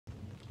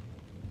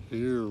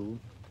You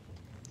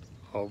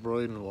are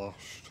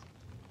brainwashed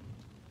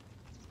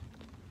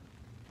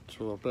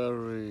to a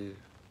very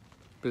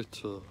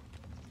bitter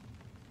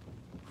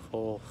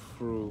fall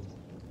through.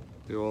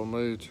 You are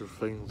made to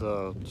think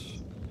that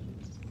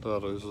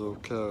that is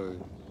okay.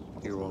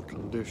 You are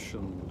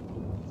conditioned,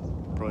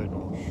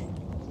 brainwashed.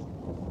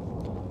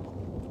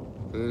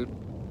 It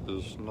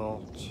is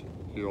not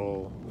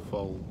your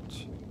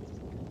fault.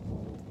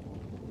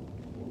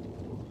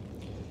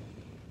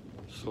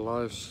 It's the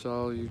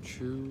lifestyle you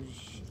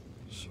choose,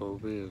 so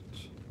be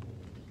it.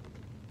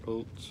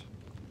 But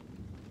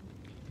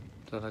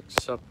then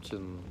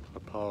accepting a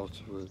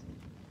part of it.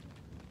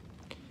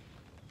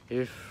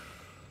 If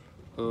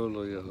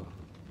earlier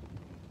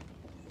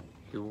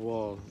you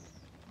won,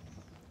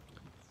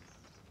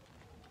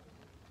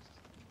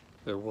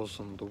 it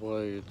wasn't the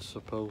way it's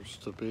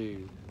supposed to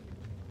be.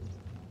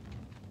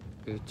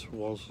 It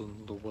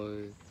wasn't the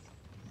way.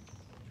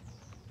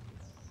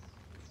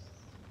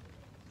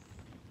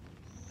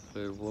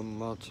 It wouldn't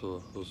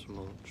matter as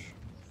much.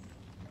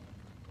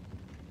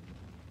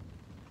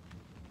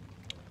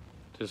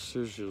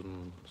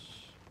 Decisions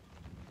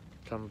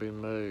can be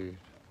made,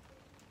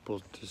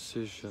 but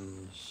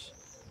decisions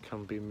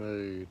can be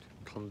made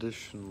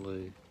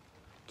conditionally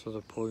to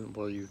the point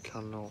where you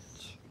cannot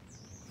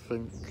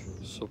think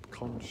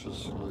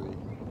subconsciously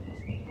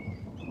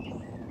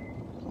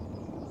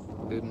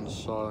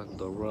inside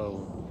the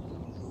realm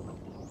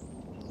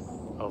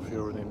of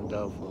your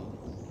endeavor.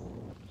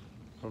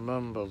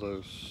 Remember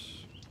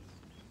this,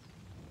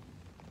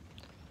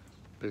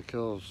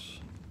 because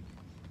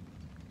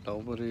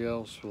nobody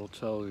else will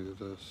tell you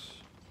this.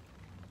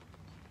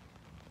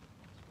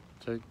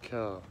 Take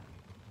care.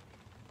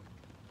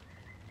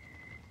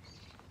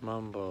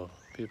 Remember,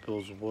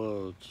 people's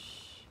words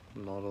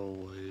not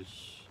always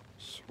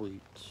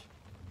sweet.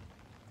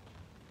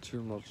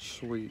 Too much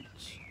sweet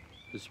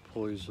is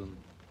poison.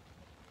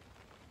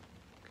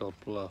 God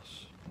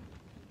bless.